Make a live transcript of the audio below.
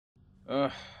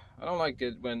I don't like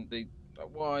it when they...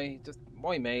 Why? Just,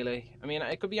 why melee? I mean,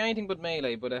 it could be anything but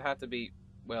melee, but it had to be...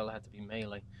 Well, it had to be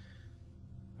melee.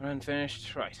 Run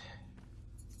finished. Right.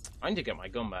 I need to get my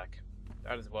gun back.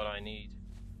 That is what I need.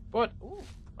 But, ooh,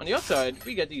 on the upside,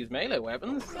 we get to use melee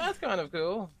weapons. That's kind of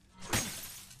cool.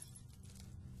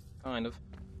 Kind of.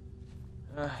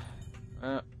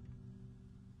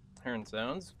 Hearing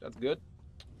sounds. That's good.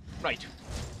 Right.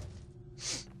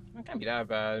 That can't be that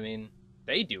bad. I mean,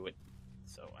 they do it.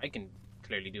 So I can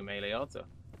clearly do melee also.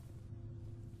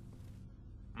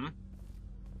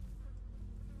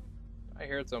 I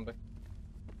heard something.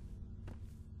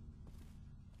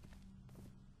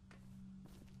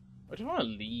 I just want to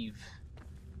leave.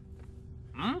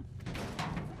 Oh,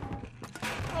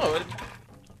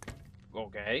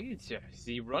 okay. Is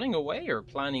he running away or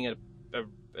planning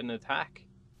an attack?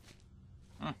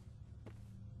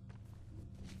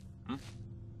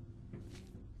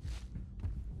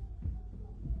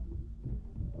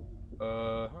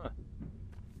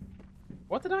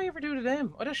 What did I ever do to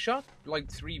them? I just shot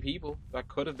like 3 people that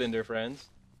could have been their friends.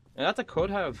 And that's a could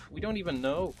have. We don't even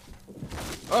know.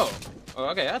 Oh,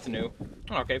 okay, that's new.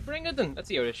 Okay, bring it then. Let's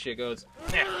see how this shit goes.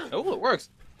 Oh, it works.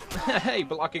 Hey,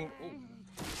 blocking. Ooh.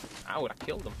 Ow, that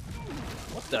killed him.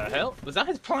 What the hell? Was that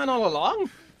his plan all along?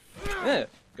 Yeah,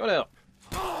 go to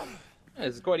hell.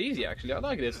 This is quite easy, actually. I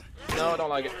like this. No, I don't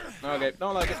like it. Okay,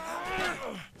 don't like it.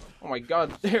 Oh my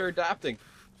god, they're adapting.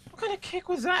 What kind of kick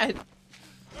was that?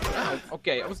 Oh,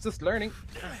 okay, I was just learning.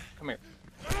 Come here.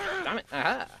 Damn it.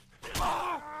 Aha.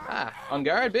 On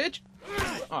guard, bitch.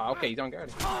 Oh, okay, he's on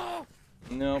guard.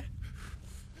 No.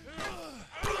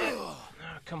 Oh,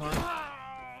 come on.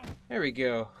 There we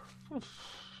go.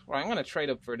 Well, I'm gonna trade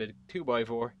up for the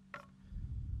 2x4.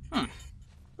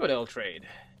 Good old trade.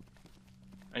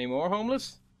 Any more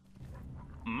homeless?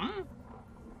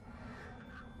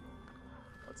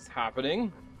 What's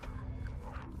happening?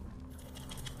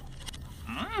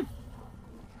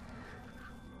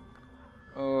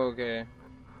 Okay.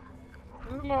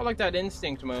 It's a lot like that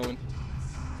instinct moment.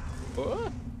 Oh,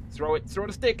 throw it. Throw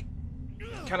the stick.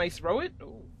 Can I throw it?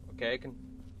 Oh, okay, I can.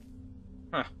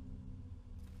 Huh.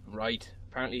 Right.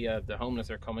 Apparently, the homeless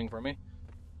are coming for me.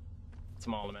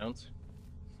 Small amounts.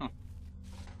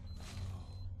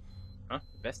 Huh?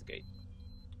 Investigate.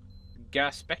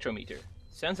 Gas spectrometer.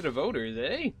 Sensitive odors,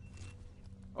 eh?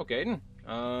 Okay then.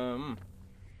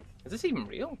 Is this even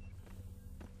real?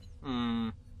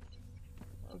 How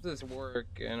does this work?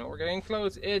 And we're getting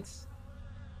close. It's...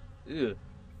 Ugh.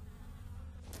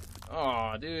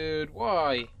 Aw, dude,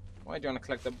 why? Why do you want to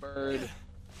collect the bird?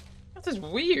 That's just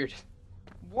weird.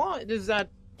 What is that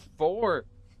for?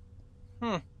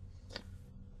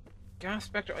 Gas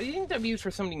spectrum. I think that'd be used for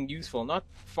something useful, not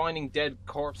finding dead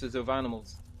corpses of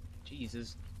animals.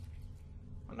 Jesus.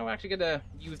 I'm not actually gonna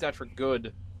use that for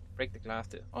good. Break the glass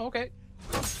too. Oh, okay.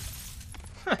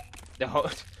 No,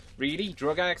 really?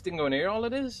 Drug addicts didn't go near all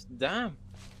of this? Damn.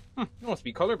 You must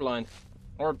be colorblind.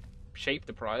 Or shape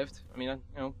deprived. I mean, you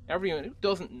know, everyone who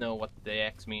doesn't know what the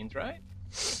X means, right?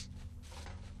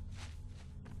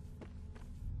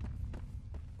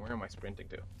 Where am I sprinting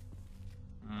to?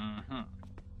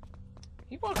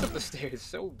 He walked up the stairs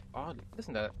so oddly.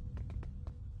 Listen to that.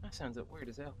 That sounds weird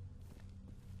as hell.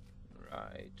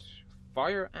 Right.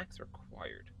 Fire axe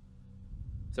required.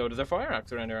 So there's a fire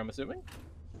axe around here, I'm assuming.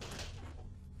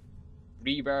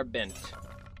 Rebar bent.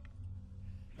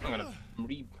 I'm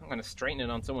gonna straighten it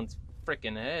on someone's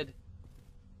frickin' head.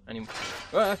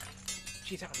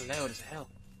 Jeez, that was loud as hell.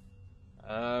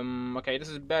 Okay, this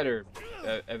is better,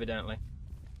 evidently.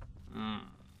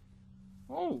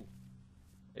 Oh,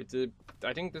 it's a.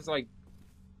 I think there's like,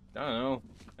 I don't know.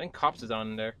 I think cops is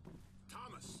on in there.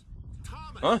 Thomas,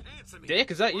 huh?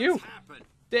 Dick, is that you? Happened?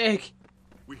 Dick.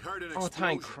 We heard an Oh, explosion.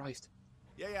 thank Christ.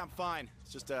 Yeah, I'm fine.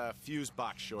 It's just a fuse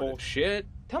box shorted. Bullshit.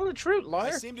 Tell the truth, I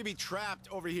liar. seem to be trapped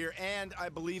over here, and I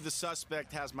believe the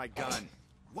suspect has my gun.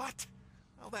 What?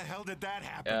 How the hell did that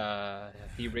happen?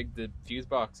 He rigged the fuse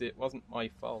box. It wasn't my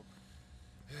fault.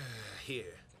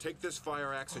 Here, take this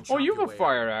fire axe and Oh, chop you your have a way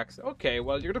fire axe. Okay,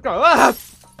 well, you're gonna. Ah!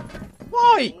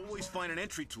 Why? out. Always find an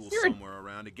entry tool You're a somewhere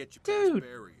around to get you past dude.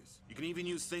 barriers. You can even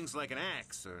use things like an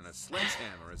axe or a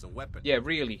sledgehammer as a weapon. Yeah,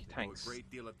 really. Do Thanks. a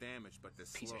great deal of damage, but they're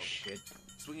Piece slow. of shit.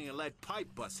 Swinging a lead pipe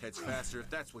busts heads faster if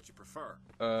that's what you prefer.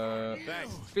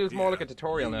 Thanks. Feels more like a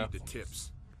tutorial you now. need the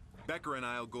tips. Becker and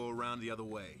I'll go around the other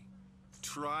way.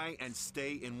 Try and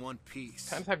stay in one piece.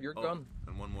 Can't have your gun.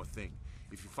 And one more thing.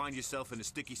 If you find yourself in a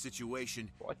sticky situation,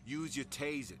 What? use your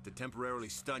taser to temporarily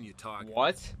stun your target.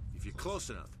 What? If you're close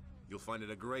enough, you'll find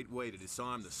it a great way to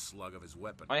disarm the slug of his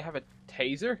weapon. I have a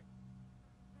taser?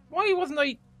 Why wasn't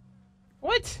I...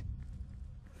 What?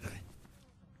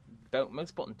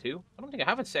 mouse button 2? I don't think I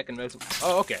have a second mouse.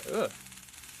 Oh, okay. Ugh.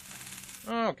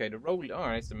 Okay, the roll.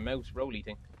 Alright, it's the mouse rolly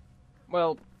thing.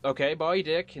 Well, okay, bye,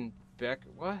 Dick and Beck.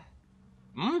 What?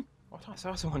 Hmm? I thought I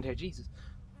saw someone there, Jesus.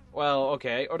 Well,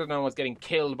 okay, other than I was getting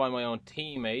killed by my own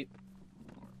teammate,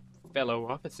 fellow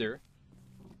officer,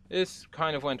 this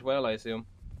kind of went well, I assume.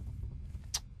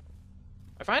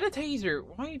 If I had a taser,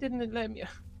 why didn't it let me?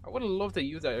 I would have loved to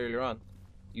use that earlier on.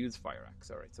 Use fire axe.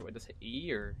 Alright, so I just hit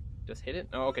E or just hit it?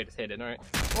 Oh, okay, just hit it. Alright.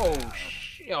 Oh,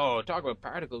 shit. Oh, talk about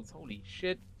particles. Holy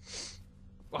shit.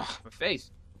 Oh, my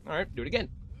face. Alright, do it again.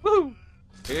 Woo!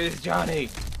 Here's Johnny.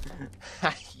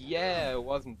 Yeah, I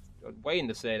was waiting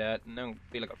to say that, and now I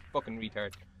feel like a fucking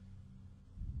retard.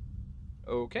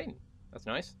 Okay, that's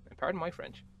nice. And pardon my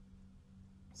French.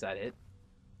 Is that it?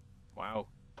 Wow,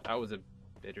 that was a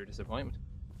bitter disappointment.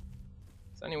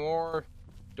 Is there any more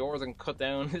doors I can cut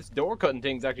down? This door cutting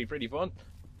thing's actually pretty fun.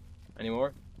 Any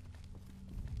more?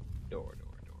 Door.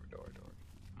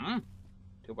 Hmm?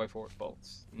 2x4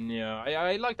 bolts. Yeah,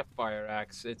 I like the fire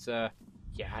axe. It's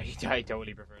yeah, I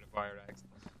totally prefer the fire axe.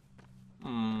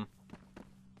 Hmm.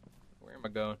 Where am I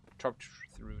going? Drop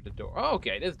through the door. Oh,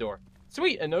 okay, this door.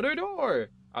 Sweet, another door.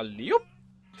 Alley-oop.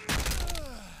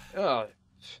 Oh,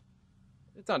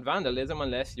 it's not vandalism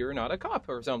unless you're not a cop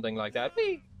or something like that.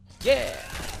 Whee! Yeah.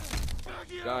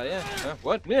 God, yeah.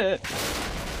 What? Yeah.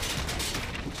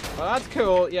 Well, that's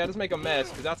cool. Yeah, just make a mess,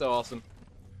 because that's awesome.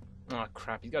 Oh,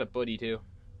 crap. He's got a buddy, too.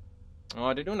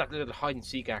 Oh, they're doing that little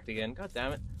hide-and-seek act again. God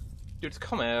damn it. Dude, just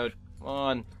come out. Come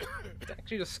on. It's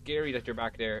actually just scary that you're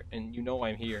back there, and you know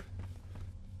I'm here.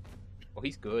 Oh,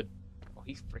 he's good. Oh,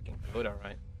 he's freaking good,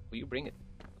 alright. Will you bring it?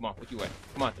 Come on, what you weigh?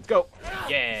 Come on, let's go.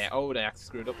 Yeah. Oh, the axe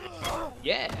screwed up.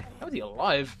 Yeah. How is he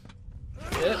alive?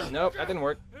 Yeah, nope, that didn't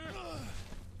work.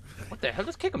 What the hell?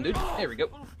 Just kick him, dude. There we go.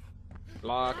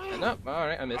 Block. Nope.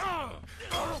 Alright, I missed.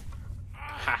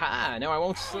 Haha. Now I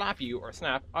won't slap you or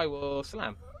snap. I will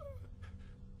slam.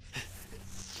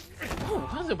 Oh,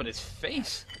 what's up with his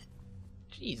face?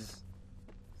 Jesus.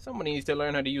 Somebody needs to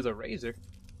learn how to use a razor.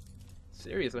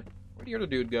 Seriously. Where'd the other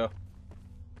dude go?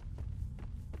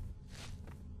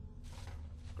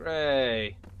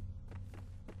 Gray.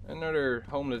 Another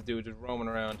homeless dude just roaming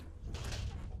around.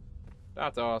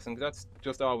 That's awesome, 'cause that's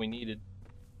just all we needed.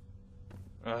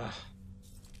 Ugh.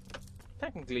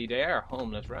 Technically, they are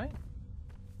homeless, right?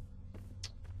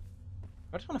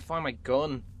 I just want to find my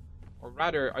gun. Or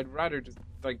rather, I'd rather just,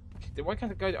 like, why can't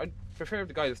the guy, I'd prefer if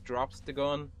the guy just drops the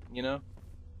gun, you know?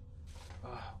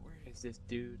 Oh, where is this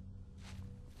dude?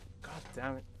 God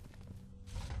damn it.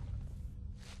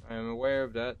 I am aware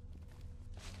of that.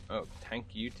 Oh,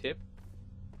 thank you, tip.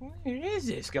 Where is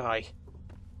this guy?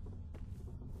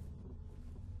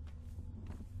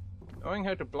 Knowing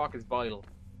how to block his vital.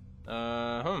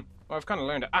 Well, I've kind of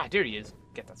learned it. Ah, there he is.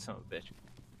 Get that son of a bitch.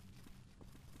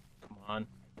 Come on.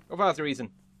 Go faster,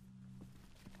 reason.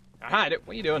 Aha,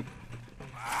 what are you doing?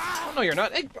 Oh, no, you're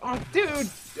not. Hey, oh, dude.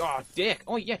 Oh, dick.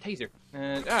 Oh, yeah, taser.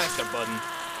 That's the button.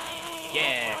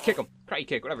 Yeah, kick him. Karate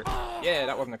kick, whatever. Yeah,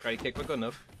 that wasn't a karate kick, but good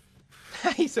enough.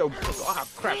 He's so... Oh,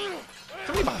 crap.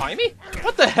 Somebody behind me?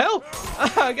 What the hell?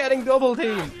 Getting double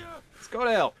teamed. Let's go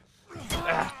to hell.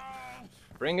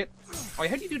 Bring it. Oh,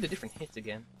 how do you do the different hits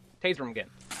again? Taser him again.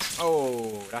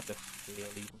 Oh, that's a fail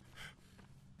even.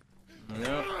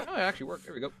 No. Oh, it actually worked.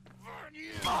 There we go.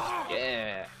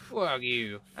 Yeah. Fuck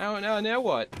you. Oh, now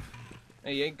what?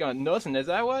 Hey, you ain't got nothing, is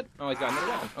that what? Oh, he's got another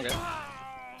weapon. Okay.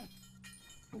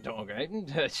 Okay.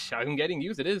 I'm getting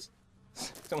used to this.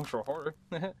 So much for horror.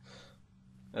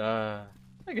 I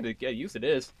gotta get used to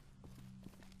this.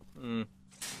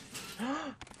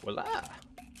 Voila.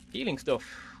 Healing stuff.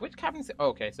 Which cabinets?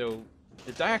 Okay, so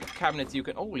the dark cabinets you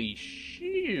can. Holy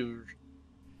shoot!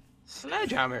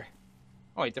 Sledgehammer.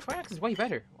 Oh wait, the fire axe is way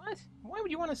better. What? Why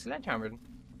would you want a sledgehammer?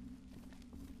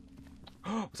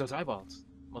 Oh, those eyeballs.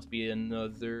 Must be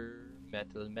another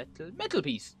metal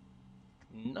piece.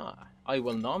 Nah, I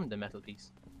will nom the metal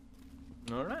piece.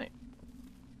 All right.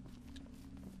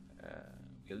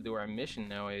 We'll do our mission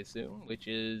now, I assume, which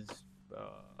is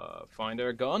find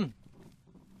our gun.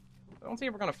 I don't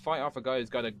think we're gonna fight off a guy who's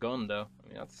got a gun, though. I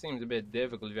mean, that seems a bit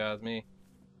difficult if you ask me.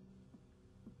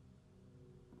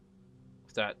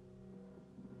 What's that?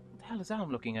 What the hell is that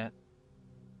I'm looking at?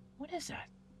 What is that?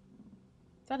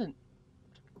 Is that an...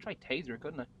 I'd try taser,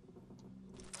 couldn't I?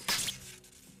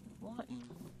 What?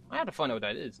 I have to find out what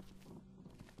that is.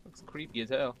 Looks creepy as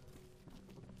hell.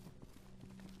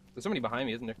 There's somebody behind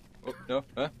me, isn't there? Oh, no.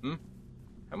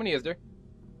 How many is there?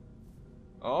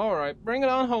 Alright, bring it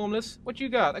on, homeless. What you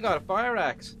got? I got a fire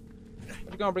axe.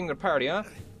 What you gonna bring to the party, huh?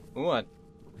 What?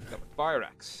 Got a fire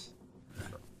axe.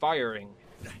 For firing.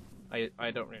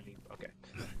 I don't really... Okay.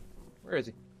 Where is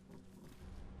he?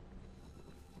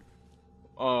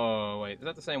 Oh, wait. Is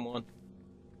that the same one?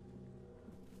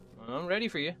 I'm ready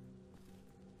for you.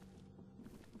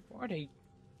 What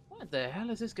the hell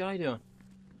is this guy doing?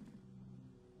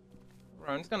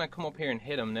 Right, I'm just gonna come up here and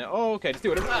hit him now. Oh, okay, let's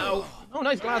do it. Ow! Oh,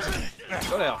 nice glasses.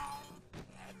 Go to hell.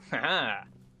 Haha.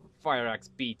 Fire axe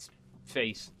beats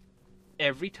face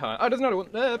every time. Oh, there's another one.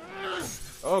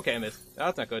 Okay, I missed.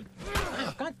 That's not good.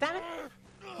 Oh, God damn it.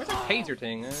 Where's that taser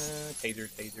thing? Taser.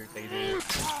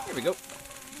 Here we go.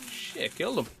 Shit,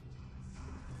 killed him.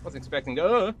 Wasn't expecting.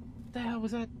 What the hell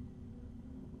was that?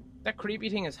 That creepy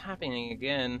thing is happening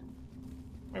again.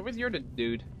 Wait, where's your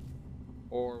dude?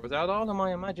 Or was that all in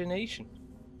my imagination?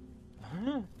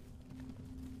 Huh?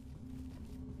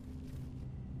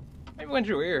 Maybe went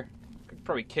through here. Could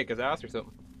probably kick his ass or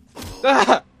something.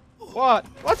 Ah! What?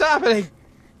 What's happening?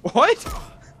 What?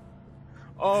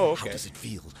 Oh, okay. How does it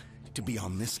feel to be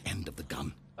on this end of the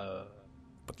gun?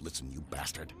 But listen, you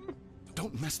bastard.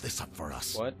 Don't mess this up for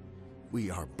us. What? We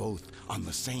are both on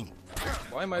the same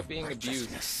path. Why am I being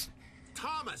abused?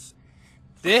 Thomas!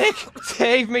 Dick!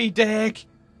 Save me, Dick!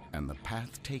 And the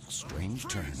path takes strange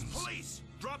turns. Police!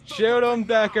 Drop the Shoot him,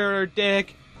 Becker, or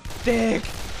Dick! Dick!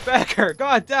 Becker!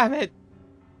 God damn it!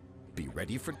 Be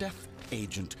ready for death,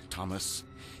 Agent Thomas.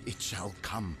 It shall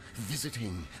come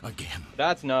visiting again.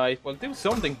 That's nice. Well, do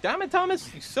something. Damn it,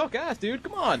 Thomas! You suck ass, dude.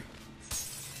 Come on.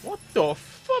 What the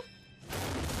fuck?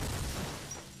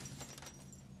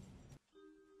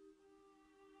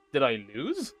 Did I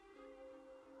lose?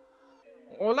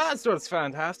 Well, that's what's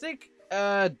fantastic.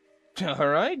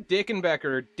 Alright. Dick and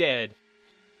Becker are dead.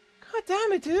 God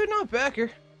damn it, dude. Not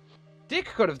Becker. Dick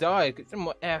could have died.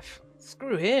 F.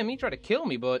 Screw him. He tried to kill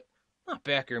me, but not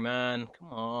Becker, man. Come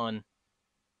on.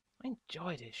 I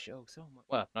enjoy this show so much.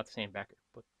 Well, not the same Becker,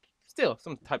 but still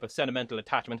some type of sentimental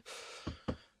attachment.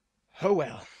 Oh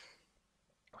well.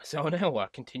 So now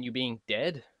what? Continue being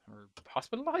dead? Or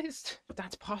hospitalized? If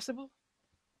that's possible?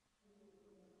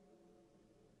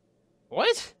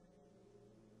 What?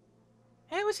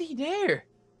 How was he there?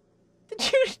 Did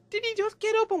he just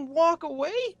get up and walk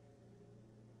away?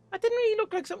 That didn't really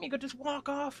look like something you could just walk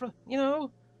off from, you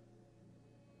know?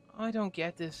 I don't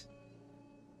get this.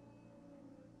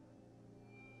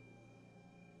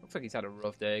 Looks like he's had a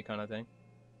rough day, kind of thing.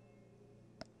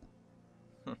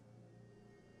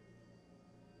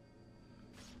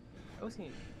 How is he?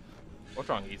 What's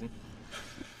wrong, Ethan?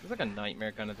 It's like a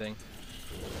nightmare kind of thing.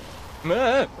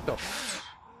 What the f?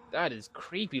 That is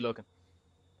creepy looking.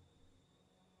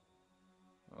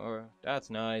 Oh,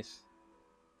 that's nice.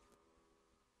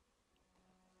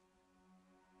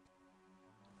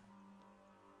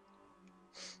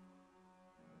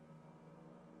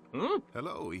 Hmm?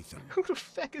 Hello, Ethan. Who the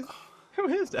fuck is... Who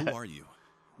is that? Who are you?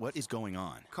 What is going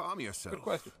on? Calm yourself. Good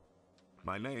question.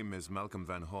 My name is Malcolm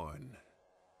Van Horn.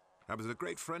 I was a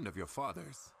great friend of your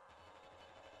father's.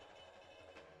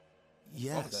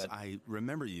 Yes, that? I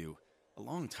remember you a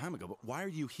long time ago, but why are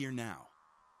you here now?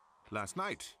 Last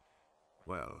night,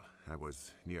 well, I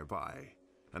was nearby.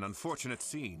 An unfortunate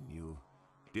scene. You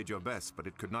did your best, but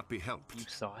it could not be helped. You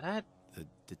saw that? The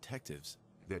detectives.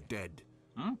 They're dead.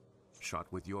 Hmm? Shot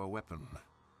with your weapon.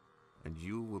 And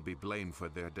you will be blamed for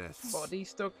their deaths. Body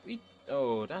stuck...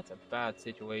 Oh, that's a bad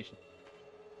situation.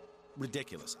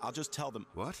 Ridiculous. I'll just tell them.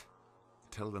 What?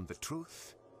 Tell them the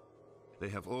truth? They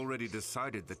have already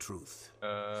decided the truth.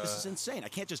 This is insane. I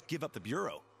can't just give up the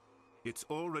Bureau. It's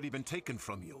already been taken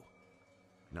from you.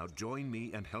 Now join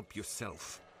me and help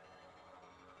yourself.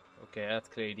 Okay, that's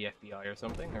clearly the FBI or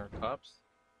something, or cops.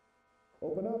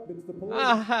 Open up, it's the police.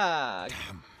 Aha!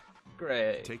 Damn.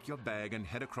 Great. Take your bag and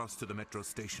head across to the metro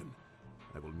station.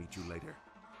 I will meet you later.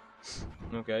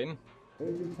 Okay.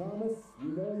 Agent Thomas, you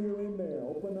know you're in there.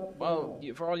 Open up. Well,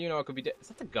 for all you know, it could be dead. Is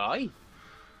that the guy?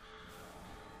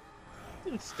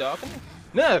 Dude, stalking me?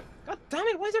 No! God damn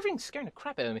it, why is everything scaring the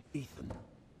crap out of me? Ethan,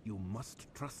 you must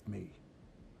trust me.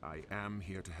 I am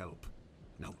here to help.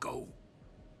 Now go.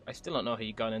 I still don't know how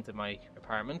you got into my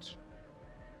apartment.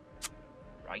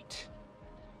 Right.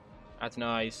 That's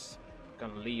nice. I'm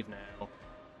gonna leave now.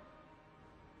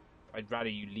 I'd rather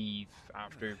you leave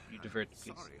after you divert the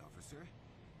police. Sorry, officer.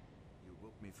 You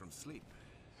woke me from sleep.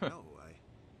 No, I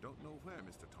don't know where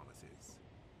Mr. Thomas is.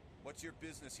 What's your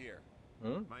business here?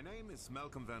 Hmm? My name is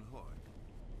Malcolm Van Horn.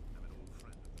 I'm an old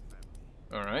friend of the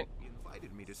family. Alright. He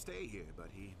invited me to stay here, but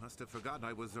he must have forgotten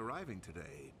I was arriving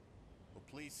today. Well,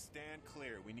 please stand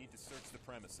clear. We need to search the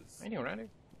premises. Anything around here?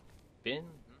 Bin?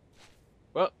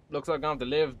 Well, looks like I'm going to have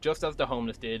to live just as the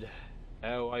homeless did.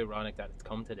 How ironic that it's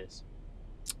come to this.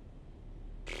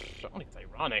 I don't think it's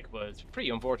ironic, but it's a pretty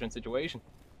unfortunate situation.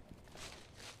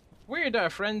 Weird that a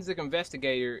forensic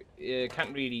investigator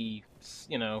can't really,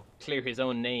 you know, clear his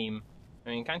own name.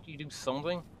 I mean, can't you do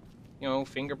something? You know,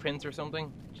 fingerprints or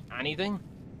something? Anything?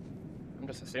 I'm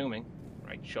just assuming.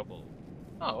 Right, shovel.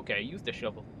 Oh, okay, use the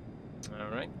shovel.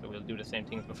 Alright, so we'll do the same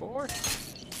thing as before.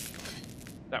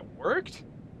 That worked?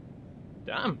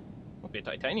 Damn. Must be a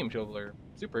titanium shovel or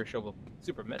super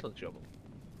metal shovel.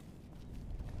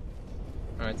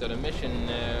 Alright, so the mission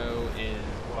now is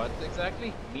what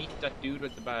exactly? Meet that dude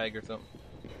with the bag or something.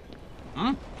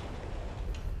 Hmm?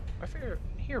 I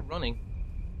hear running.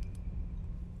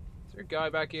 Is there a guy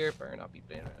back here? Better not be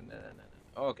playing around. No.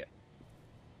 Oh, okay.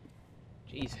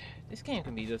 Jeez, this game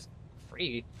can be just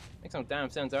free. Makes no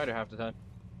damn sense either half the time.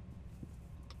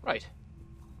 Right.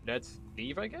 Let's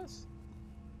leave, I guess.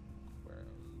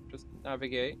 Just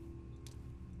navigate.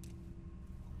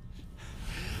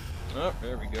 Oh,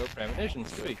 there we go.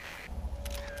 Premonitions, goody.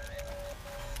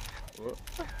 Whoa.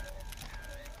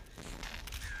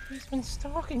 He's been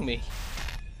stalking me.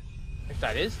 If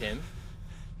that is him.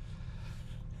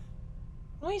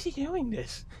 Why is he doing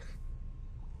this?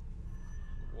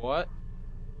 What?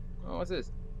 Oh, what's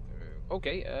this?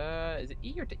 Okay, is it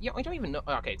E or T? Yeah, I don't even know.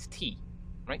 Okay, it's T,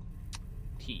 right?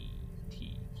 T.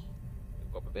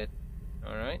 Go up a bit.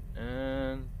 Alright,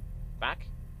 and back.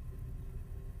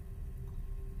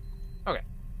 Okay,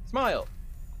 smile.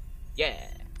 Yeah,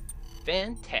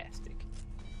 fantastic.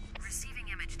 Receiving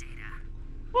image data.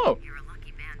 Oh. You're a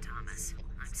lucky man, Thomas.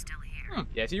 I'm still here.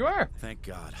 Yes, you are. Thank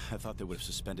God. I thought they would have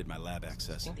suspended my lab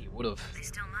access. I think they would have. They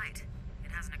still might.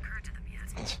 It hasn't occurred to them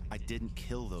yet. I didn't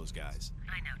kill those guys.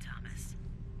 I know, Thomas.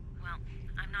 Well,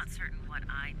 I'm not certain what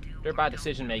I do. Their or bad don't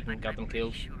decision do, making but got them I'm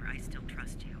killed. pretty sure I still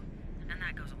trust you, and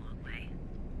that goes a long way.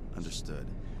 Understood.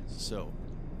 So,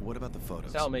 what about the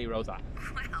photos? Tell me, Rosa.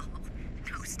 Well,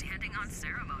 no standing on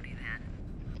ceremony then.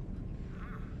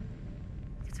 Huh.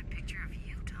 It's a picture of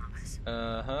you, Thomas.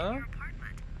 Uh-huh. Your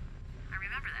apartment. I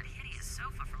remember that hideous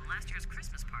sofa from last year's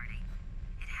Christmas party.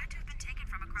 It had to have been taken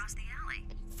from across the alley.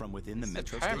 From within the This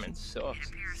metro station? apartment sucks.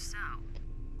 It appears so.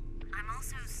 I'm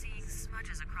also seeing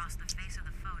smudges across the face of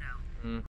the photo.